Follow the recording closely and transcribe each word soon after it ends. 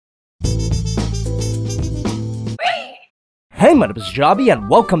Hey, my name is Jobby, and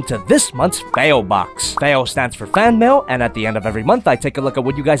welcome to this month's Fail Box. Fail stands for fan mail, and at the end of every month, I take a look at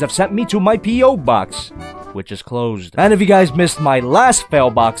what you guys have sent me to my P.O. box, which is closed. And if you guys missed my last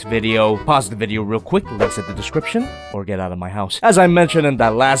Fail Box video, pause the video real quick, links in the description, or get out of my house. As I mentioned in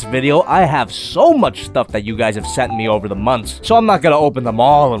that last video, I have so much stuff that you guys have sent me over the months, so I'm not gonna open them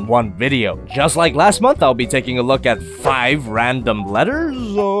all in one video. Just like last month, I'll be taking a look at 5 random letters,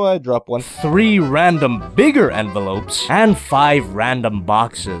 oh, I dropped one, 3 random bigger envelopes, and 5 random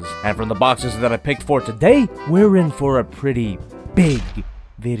boxes. And from the boxes that I picked for today, we're in for a pretty big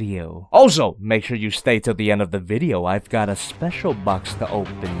video. Also, make sure you stay till the end of the video. I've got a special box to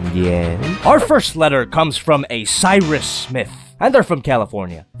open, yeah. Our first letter comes from a Cyrus Smith, and they're from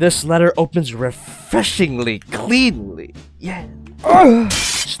California. This letter opens refreshingly cleanly, yeah.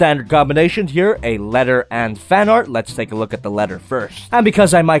 Standard combination here, a letter and fan art. Let's take a look at the letter first. And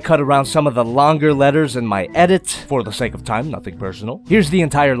because I might cut around some of the longer letters in my edit, for the sake of time, nothing personal, here's the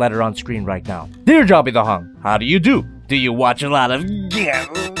entire letter on screen right now. Dear Jobby the Hung, how do you do? Do you watch a lot of...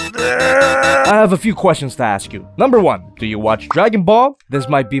 I have a few questions to ask you. Number 1, do you watch Dragon Ball? This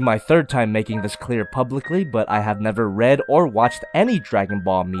might be my 3rd time making this clear publicly, but I have never read or watched any Dragon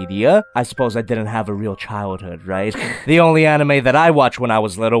Ball media. I suppose I didn't have a real childhood, right? The only anime that I watched when I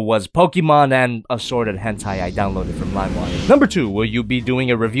was little was Pokemon and assorted hentai I downloaded from LimeWire. Number 2, will you be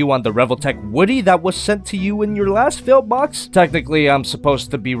doing a review on the Revoltech Woody that was sent to you in your last Fail Box? Technically, I'm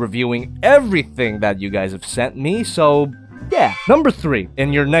supposed to be reviewing everything that you guys have sent me, so... yeah. Number 3,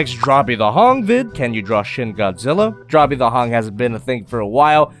 in your next Jobby the Hong vid, can you draw Shin Godzilla? Jobby the Hong hasn't been a thing for a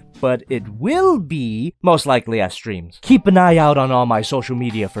while, but it will be, most likely at streams. Keep an eye out on all my social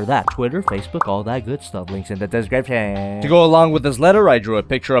media for that. Twitter, Facebook, all that good stuff. Links in the description. To go along with this letter, I drew a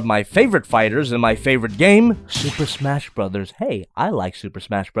picture of my favorite fighters in my favorite game, Super Smash Brothers. Hey, I like Super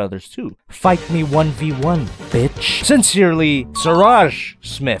Smash Brothers too. Fight me 1v1, bitch. Sincerely, Siraj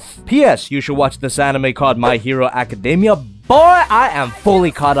Smith. P.S. You should watch this anime called My Hero Academia. Boy, I am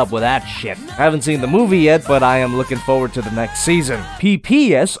fully caught up with that shit. I haven't seen the movie yet, but I am looking forward to the next season.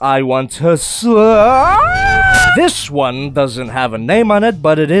 P.P.S. I want to This one doesn't have a name on it,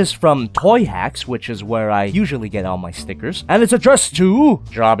 but it is from Toy Hacks, which is where I usually get all my stickers. And it's addressed to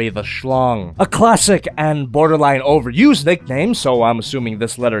Jobby the Schlong. A classic and borderline overused nickname, so I'm assuming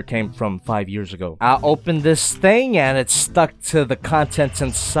this letter came from 5 years ago. I opened this thing and it's stuck to the contents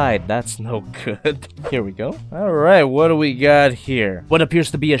inside. That's no good. Here we go. Alright, what do we got here? What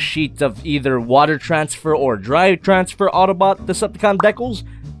appears to be a sheet of either water transfer or dry transfer Autobot Decepticon decals.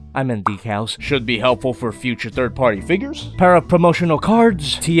 I meant decals. Should be helpful for future third-party figures. Pair of promotional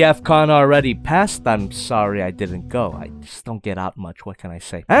cards. TFCon already passed. I'm sorry I didn't go. I just don't get out much. What can I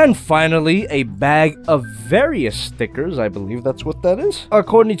say? And finally, a bag of various stickers. I believe that's what that is.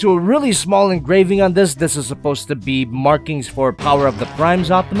 According to a really small engraving on this, this is supposed to be markings for Power of the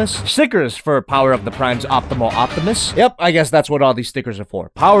Primes Optimus. Stickers for Power of the Primes Optimal Optimus. Yep, I guess that's what all these stickers are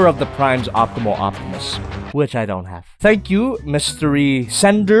for. Power of the Primes Optimal Optimus. Which I don't have. Thank you, mystery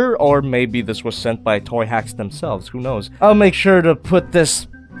sender. Or maybe this was sent by Toy Hacks themselves, who knows. I'll make sure to put this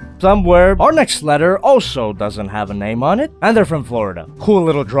somewhere. Our next letter also doesn't have a name on it, and they're from Florida. Cool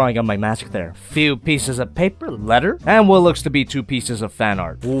little drawing on my mask there. Few pieces of paper, letter, and what looks to be 2 pieces of fan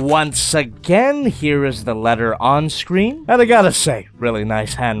art. Once again, here is the letter on screen, and I gotta say, really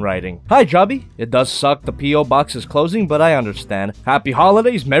nice handwriting. Hi Jobby, it does suck the P.O. box is closing, but I understand. Happy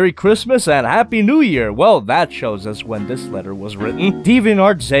holidays, Merry Christmas, and Happy New Year. Well, that shows us when this letter was written.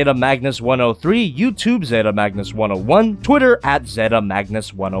 DeviantArt Zeta Magnus 103, YouTube Zeta Magnus 101, Twitter at Zeta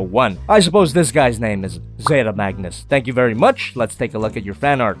Magnus 101. I suppose this guy's name is Zeta Magnus. Thank you very much. Let's take a look at your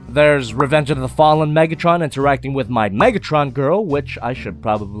fan art. There's Revenge of the Fallen Megatron interacting with my Megatron girl, which I should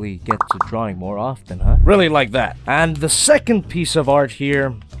probably get to drawing more often, huh? Really like that. And the second piece of art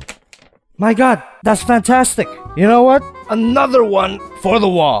here... my god, that's fantastic. You know what? Another one for the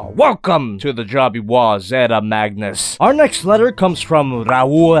wall. Welcome to the Jobby Wall, Zeta Magnus. Our next letter comes from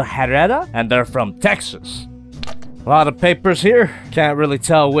Raul Herrera, and they're from Texas. A lot of papers here. Can't really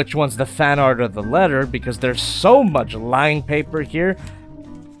tell which one's the fan art or the letter because there's so much line paper here.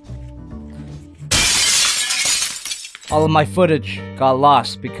 All of my footage got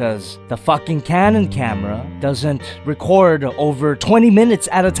lost because the fucking Canon camera doesn't record over 20 minutes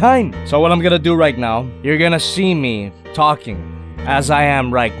at a time. So what I'm gonna do right now, you're gonna see me talking as I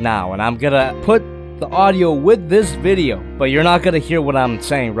am right now, and I'm gonna put the audio with this video, but you're not gonna hear what I'm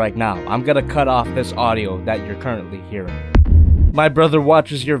saying right now. I'm gonna cut off this audio that you're currently hearing. My brother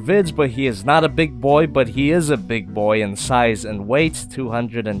watches your vids, but he is not a big boy, but he is a big boy in size and weight,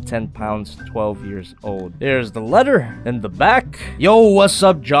 210 pounds, 12 years old. Here's the letter in the back. Yo, what's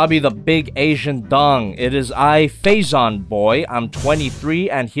up, Jobby, the big Asian dong? It is I, Faison boy. I'm 23,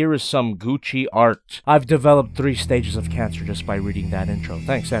 and here is some Gucci art. I've developed 3 stages of cancer just by reading that intro.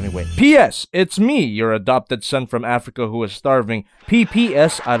 Thanks anyway. P.S. It's me, your adopted son from Africa who is starving.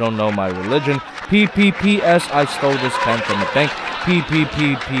 P.P.S. I don't know my religion. P.P.P.S. I stole this pen from a bank.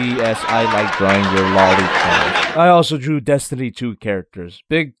 P.P.P.P.S. I like drawing your lollipops. I also drew Destiny 2 characters.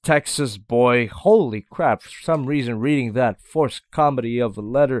 Big Texas boy. Holy crap, for some reason reading that forced comedy of a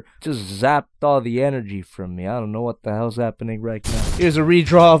letter just zapped all the energy from me. I don't know what the hell's happening right now. Here's a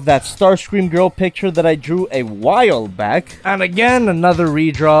redraw of that Starscream girl picture that I drew a while back. And again, another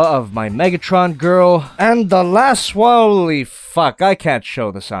redraw of my Megatron girl. And the last one, holy fuck, I can't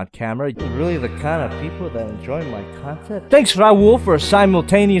show this on camera. You're really the kind of people that enjoy my content. Thanks, Raul, for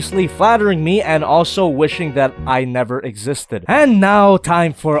simultaneously flattering me and also wishing that I never existed. And now,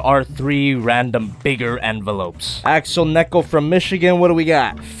 time for our 3 random bigger envelopes. Axel Neko from Michigan, what do we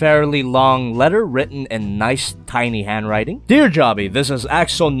got? Fairly long letter written in nice, tiny handwriting. Dear Jobby, this is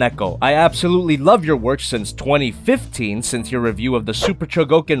Axel Neko. I absolutely love your work since 2015, since your review of the Super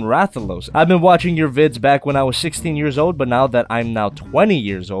Chogokin Rathalos. I've been watching your vids back when I was 16 years old, but now that I'm now 20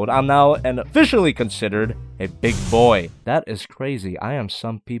 years old, I'm now officially considered a big boy. That is crazy. I am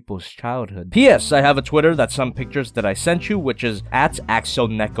some people's childhood. P.S. I have a Twitter that's some pictures that I sent you, which is at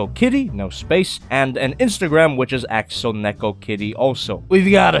AxelNekoKitty, no space, and an Instagram, which is AxelNekoKitty also.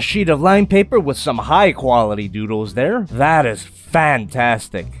 We've got a sheet of line paper with some high quality doodles there. That is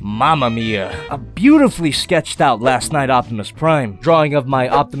fantastic. Mamma mia. A beautifully sketched out Last Night Optimus Prime. Drawing of my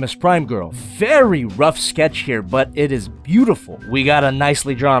Optimus Prime girl. Very rough sketch here, but it is beautiful. We got a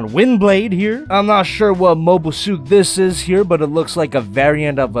nicely drawn Windblade here. I'm not sure what Mobusuk this is here, but it looks like a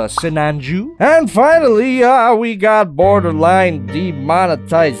variant of a Sinanju. And finally, we got borderline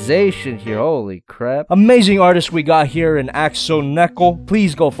demonetization here. Holy crap. Amazing artist we got here in Axo Neko.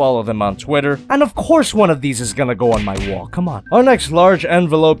 Please go follow them on Twitter. And of course one of these is gonna go on my wall. Come on. Our next large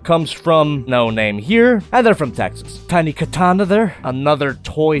envelope comes from no name here, and they're from Texas. Tiny katana there, another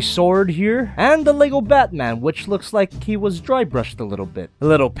toy sword here, and the Lego Batman, which looks like he was dry brushed a little bit. A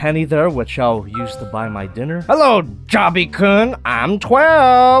little penny there, which I'll use to buy my dinner. Hello, Jobby-kun, I'm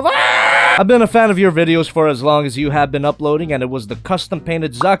 12. I've been a fan of your videos for as long as you have been uploading, and it was the custom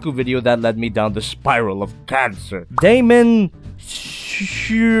painted Zaku video that led me down the spiral of cancer. Damon,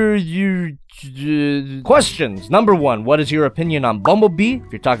 sure you... Questions. Number 1, what is your opinion on Bumblebee?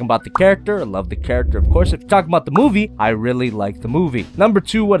 If you're talking about the character, I love the character, of course. If you're talking about the movie, I really like the movie. Number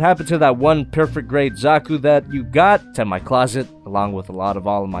 2, what happened to that one perfect grade Zaku that you got? It's in my closet, along with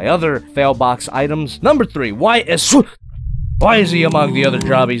all of my other fail box items. Number 3, why is he among the other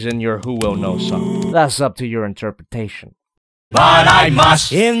Jobbies in your Who Will Know song? That's up to your interpretation. But I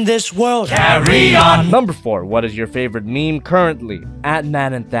must in this world carry on. Number 4, what is your favorite meme currently?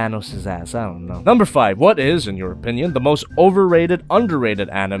 Ant-Man and Thanos' ass, I don't know. Number 5, what is, in your opinion, the most overrated, underrated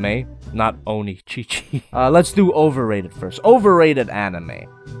anime? Not Oni Chi-Chi. Let's do overrated first. Overrated anime.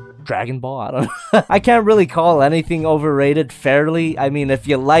 Dragon Ball? I don't know. I can't really call anything overrated fairly. I mean, if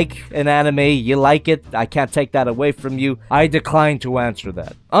you like an anime, you like it. I can't take that away from you. I decline to answer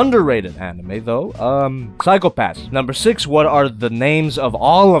that. Underrated anime, though. Psychopaths. Number 6, what are the names of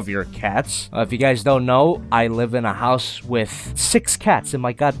all of your cats? If you guys don't know, I live in a house with 6 cats in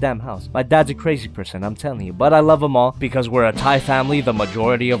my goddamn house. My dad's a crazy person, I'm telling you. But I love them all because we're a Thai family. The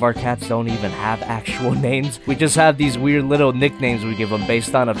majority of our cats don't even have actual names. We just have these weird little nicknames we give them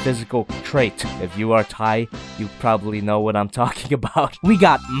based on a physical trait. If you are Thai, you probably know what I'm talking about. We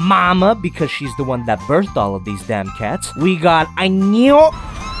got Mama because she's the one that birthed all of these damn cats. We got Anyo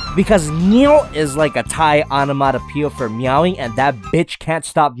because Neo is like a Thai onomatopoeia for meowing, and that bitch can't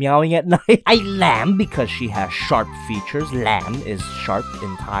stop meowing at night. I Lamb because she has sharp features. Lamb is sharp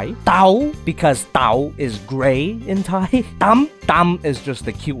in Thai. Tao because Tao is gray in Thai. Tam is just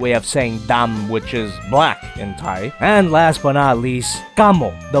a cute way of saying Dam, which is black in Thai. And last but not least,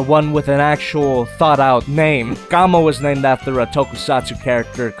 Kamo, the one with an actual thought-out name. Kamo was named after a tokusatsu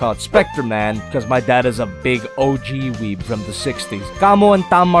character called Spectre Man because my dad is a big OG weeb from the 60s. Kamo and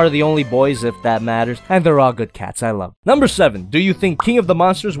Tam are the only boys, if that matters, and they're all good cats I love. Number 7, do you think King of the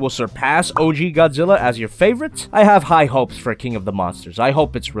Monsters will surpass OG Godzilla as your favorite? I have high hopes for King of the Monsters. I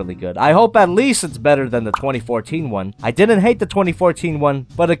hope it's really good. I hope at least it's better than the 2014 one. I didn't hate the 2014 one,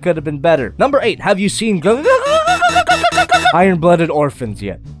 but it could have been better. Number 8, have you seen Iron-Blooded Orphans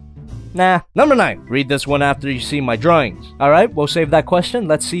yet? Nah. Number 9. Read this one after you see my drawings. Alright, we'll save that question.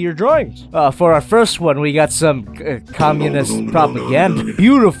 Let's see your drawings. For our first one, we got some communist propaganda.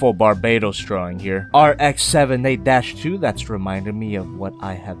 Beautiful Barbados drawing here. RX78-2. That's reminding me of what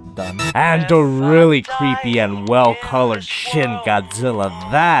I have done. And a really creepy and well-colored Shin Godzilla.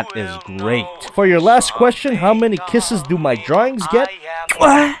 That is great. For your last question, how many kisses do my drawings get?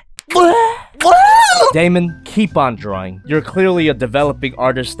 Damon, keep on drawing. You're clearly a developing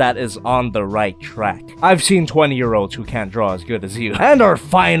artist that is on the right track. I've seen 20-year-olds who can't draw as good as you. And our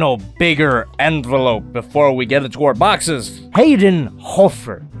final, bigger envelope before we get into our boxes. Hayden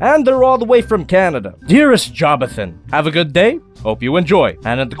Hofer. And they're all the way from Canada. Dearest Jobbathan, have a good day. Hope you enjoy.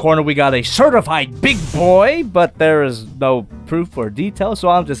 And at the corner we got a certified big boy, but there is no proof or detail, so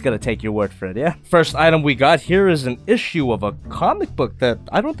I'm just gonna take your word for it, yeah? First item we got here is an issue of a comic book that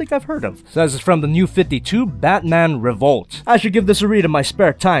I don't think I've heard of. It says it's from the New 52, Batman Revolt. I should give this a read in my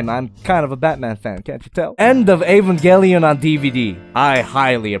spare time. I'm kind of a Batman fan, can't you tell? End of Evangelion on DVD. I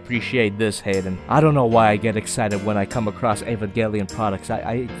highly appreciate this, Hayden. I don't know why I get excited when I come across Evangelion products.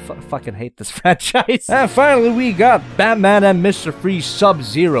 I fucking hate this franchise. And finally we got Batman and Mr. Freeze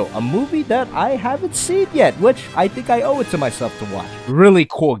Sub-Zero, a movie that I haven't seen yet, which I think I owe it to myself to watch. Really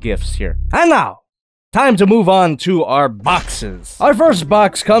cool gifts here. And now, time to move on to our boxes. Our first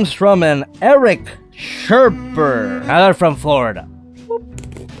box comes from an Eric Sherper. Now they're from Florida.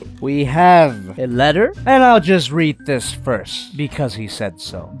 We have a letter, and I'll just read this first, because he said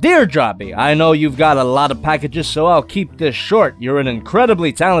so. Dear Jobby, I know you've got a lot of packages, so I'll keep this short. You're an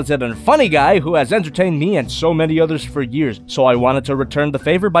incredibly talented and funny guy who has entertained me and so many others for years, so I wanted to return the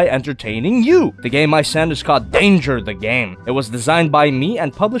favor by entertaining you. The game I sent is called Danger the Game. It was designed by me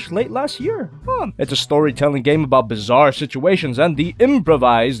and published late last year. It's a storytelling game about bizarre situations and the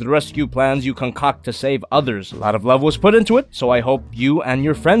improvised rescue plans you concoct to save others. A lot of love was put into it, so I hope you and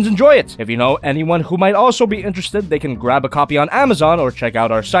your friends enjoy it. If you know anyone who might also be interested, they can grab a copy on Amazon or check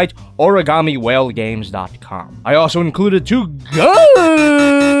out our site, origamiwhalegames.com. I also included 2 good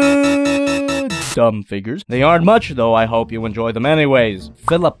dumb figures. They aren't much, though I hope you enjoy them anyways.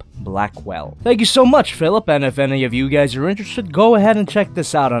 Philip Blackwell. Thank you so much, Philip, and if any of you guys are interested, go ahead and check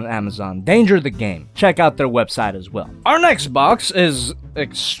this out on Amazon. Danger the Game. Check out their website as well. Our next box is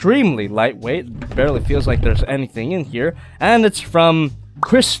extremely lightweight. Barely feels like there's anything in here, and it's from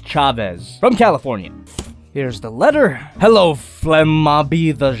Chris Chavez from California. Here's the letter. Hello,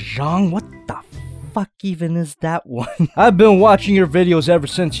 Flemmabi the Zhang. What the fuck even is that one? I've been watching your videos ever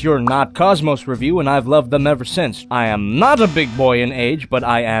since your Not Cosmos review, and I've loved them ever since. I am not a big boy in age, but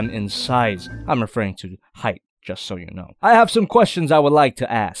I am in size. I'm referring to height, just so you know. I have some questions I would like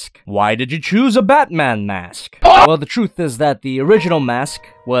to ask. Why did you choose a Batman mask? Well, the truth is that the original mask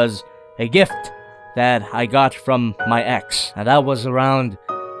was a gift that I got from my ex. And that was around,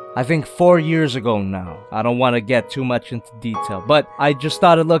 I think, 4 years ago now. I don't want to get too much into detail, but I just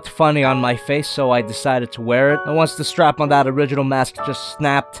thought it looked funny on my face, so I decided to wear it. And once the strap on that original mask just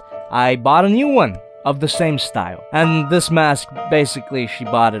snapped, I bought a new one of the same style. And this mask, basically, she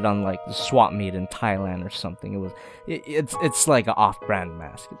bought it on like the swap meet in Thailand or something. It's like an off-brand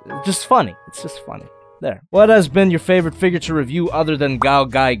mask. It's just funny. It's just funny. There. What has been your favorite figure to review other than Gao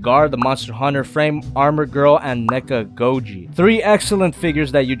Gai Gar, the Monster Hunter Frame, Armor Girl, and NECA Goji? 3 excellent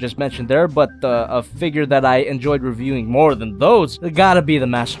figures that you just mentioned there, but a figure that I enjoyed reviewing more than those, it gotta be the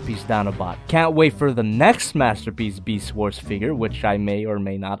Masterpiece Dinobot. Can't wait for the next Masterpiece Beast Wars figure, which I may or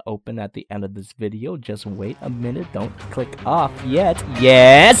may not open at the end of this video. Just wait a minute, don't click off yet.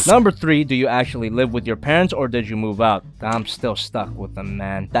 Yes! Number 3, do you actually live with your parents or did you move out? I'm still stuck with them,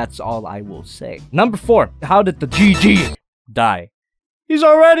 man. That's all I will say. Number 4, how did the GG die? He's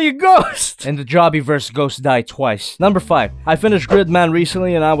already a ghost! And the Jobbyverse ghost died twice. Number 5, I finished Gridman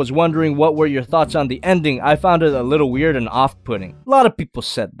recently and I was wondering what were your thoughts on the ending. I found it a little weird and off-putting. A lot of people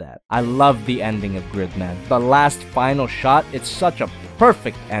said that. I love the ending of Gridman. The last final shot, it's such a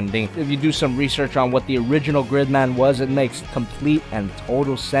perfect ending. If you do some research on what the original Gridman was, it makes complete and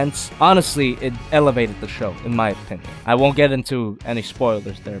total sense. Honestly, it elevated the show, in my opinion. I won't get into any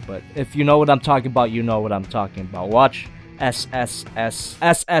spoilers there, but if you know what I'm talking about, you know what I'm talking about. Watch SSS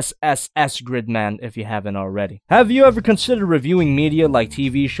Gridman if you haven't already. Have you ever considered reviewing media like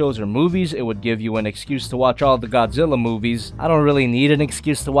TV shows or movies? It would give you an excuse to watch all the Godzilla movies. I don't really need an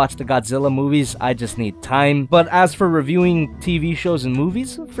excuse to watch the Godzilla movies, I just need time. But as for reviewing TV shows and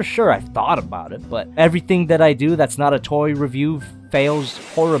movies, for sure I've thought about it, but everything that I do that's not a toy review fails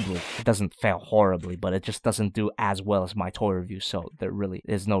horribly. It doesn't fail horribly, but it just doesn't do as well as my toy reviews, so there really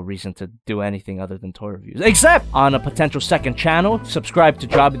is no reason to do anything other than toy reviews. Except on a potential second channel, subscribe to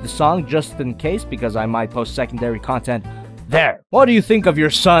Jobby the Song just in case, because I might post secondary content There. What do you think of your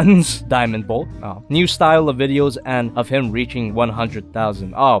son's Diamond Bolt? Oh, new style of videos and of him reaching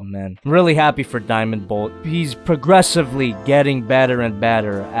 100,000. Oh man, I'm really happy for Diamond Bolt. He's progressively getting better and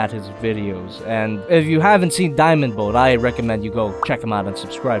better at his videos. And if you haven't seen Diamond Bolt, I recommend you go check him out and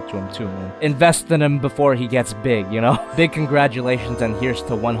subscribe to him too, man. Invest in him before he gets big, you know? Big congratulations, and here's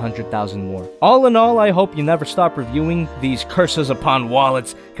to 100,000 more. All in all, I hope you never stop reviewing these curses upon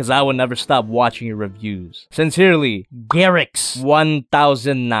wallets, because I will never stop watching your reviews. Sincerely,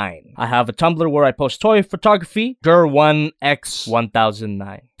 Garrix1009. I have a Tumblr where I post toy photography,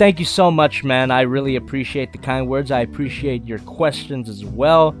 Gur1x1009. Thank you so much, man. I really appreciate the kind words. I appreciate your questions as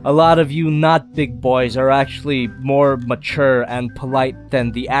well. A lot of you not big boys are actually more mature and polite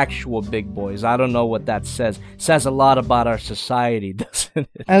than the actual big boys. I don't know what that says. It says a lot about our society, doesn't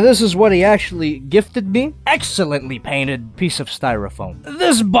it? And this is what he actually gifted me. Excellently painted piece of styrofoam.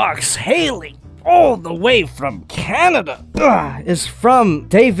 This box, hailing all the way from Canada, is from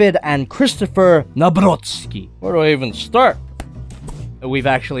David and Christopher Nabrotsky. Where do I even start? We've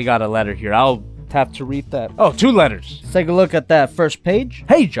actually got a letter here. I'll have to read that. Oh, 2 letters. Let's take a look at that first page.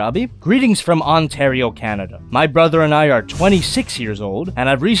 Hey, Jobby. Greetings from Ontario, Canada. My brother and I are 26 years old, and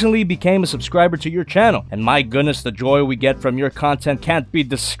I've recently became a subscriber to your channel. And my goodness, the joy we get from your content can't be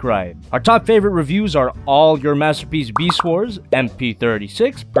described. Our top favorite reviews are all your masterpiece Beast Wars,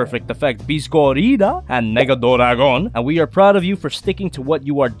 MP36, Perfect Effect Beast Gorilla, and Megadoragon. And we are proud of you for sticking to what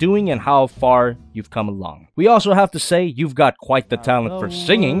you are doing and how far you've come along. We also have to say you've got quite the talent for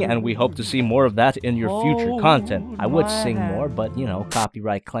singing, and we hope to see more of that in your future content. I would sing more, but you know,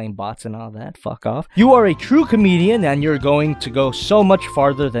 copyright claim bots and all that, fuck off. You are a true comedian, and you're going to go so much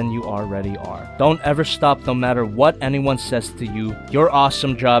farther than you already are. Don't ever stop no matter what anyone says to you. You're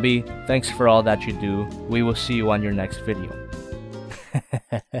awesome, Jobby. Thanks for all that you do. We will see you on your next video.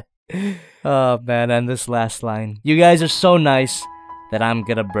 Oh man, and this last line. You guys are so nice that I'm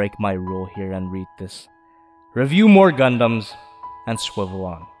gonna break my rule here and read this. Review more Gundams and swivel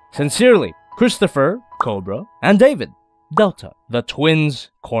on. Sincerely, Christopher, Cobra, and David, Delta, the Twins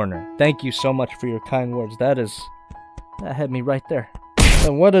Corner. Thank you so much for your kind words. That had me right there.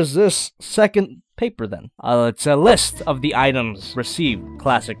 And what is this second paper then? It's a list of the items received.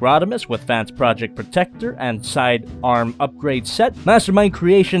 Classic Rodimus with Fans Project Protector and Side Arm Upgrade Set. Mastermind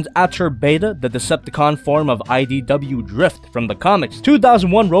Creations Atur Beta, the Decepticon form of IDW Drift from the comics.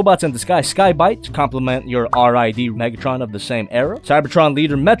 2001 Robots in Disguise Skybite to complement your RID Megatron of the same era. Cybertron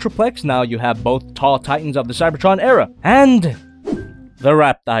Leader Metroplex, now you have both tall titans of the Cybertron era. And the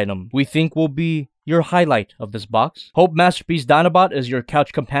wrapped item we think will be your highlight of this box. Hope Masterpiece Dinobot is your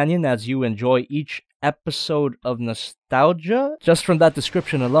couch companion as you enjoy each episode of nostalgia. Just from that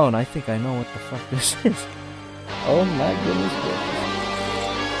description alone, I think I know what the fuck this is. Oh my goodness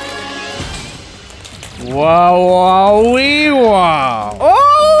gracious. Wow, wow, wee, wow.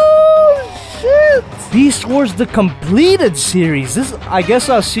 Oh shit! Beast Wars the completed series. I guess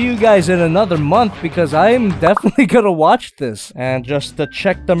I'll see you guys in another month because I'm definitely gonna watch this. And just to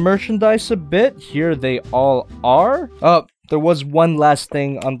check the merchandise a bit, here they all are. Oh, there was one last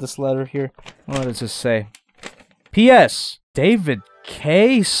thing on this letter here. What does this say? P.S. David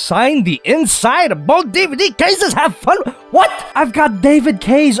K signed the inside of both DVD cases. Have fun. What? I've got David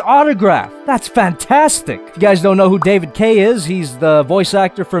K's autograph. That's fantastic. If you guys don't know who David K is, he's the voice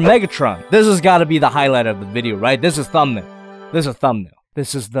actor for Megatron. This has got to be the highlight of the video, right? This is thumbnail. This is thumbnail.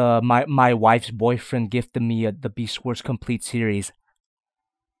 This is the my wife's boyfriend gifted me the Beast Wars Complete series.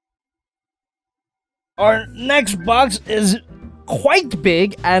 Our next box is quite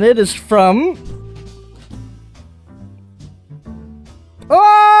big, and it is from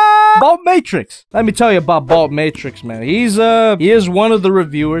Baltmatrix. Let me tell you about Baltmatrix, man. He is one of the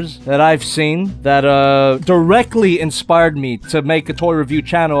reviewers that I've seen that directly inspired me to make a toy review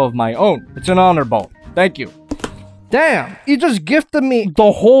channel of my own. It's an honor, Balt. Thank you. Damn, you just gifted me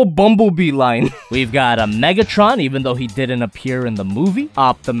the whole Bumblebee line. We've got a Megatron, even though he didn't appear in the movie.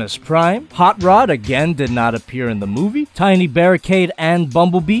 Optimus Prime. Hot Rod, again, did not appear in the movie. Tiny Barricade and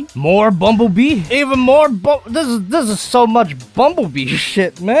Bumblebee. More Bumblebee. Even more This is so much Bumblebee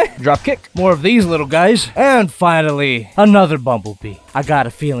shit, man. Dropkick. More of these little guys. And finally, another Bumblebee. I got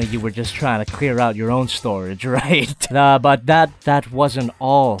a feeling you were just trying to clear out your own storage, right? But that wasn't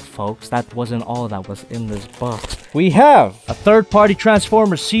all, folks. That wasn't all that was in this box. We have a third-party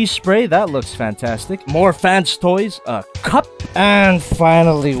Transformer Sea Spray. That looks fantastic. More Fans Toys, a cup. And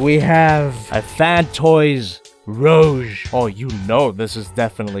finally, we have a Fan Toys Rouge. Oh, you know this is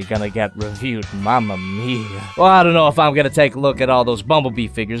definitely gonna get reviewed. Mamma mia. Well, I don't know if I'm gonna take a look at all those Bumblebee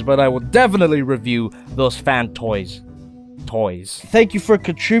figures, but I will definitely review those Fan Toys toys. Thank you for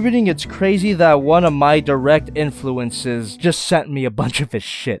contributing. It's crazy that one of my direct influences just sent me a bunch of his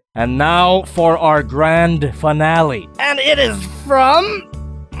shit. And now for our grand finale. And it is from...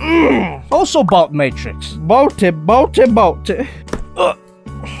 also Baltmatrix. Bolte.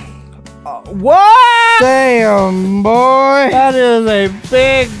 What? Damn, boy. That is a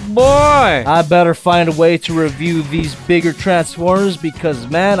big boy. I better find a way to review these bigger Transformers because,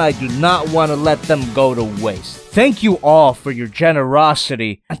 man, I do not want to let them go to waste. Thank you all for your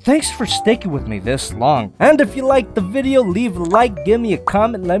generosity, and thanks for sticking with me this long. And if you liked the video, leave a like, give me a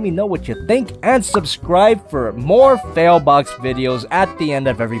comment, let me know what you think, and subscribe for more Failbox videos at the end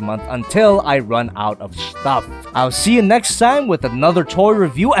of every month until I run out of stuff. I'll see you next time with another toy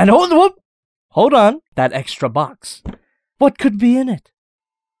review, and hold on, that extra box. What could be in it?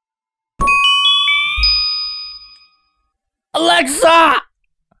 Alexa!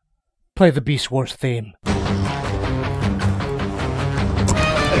 Play the Beast Wars theme.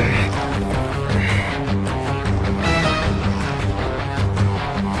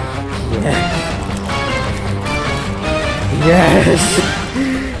 Yes!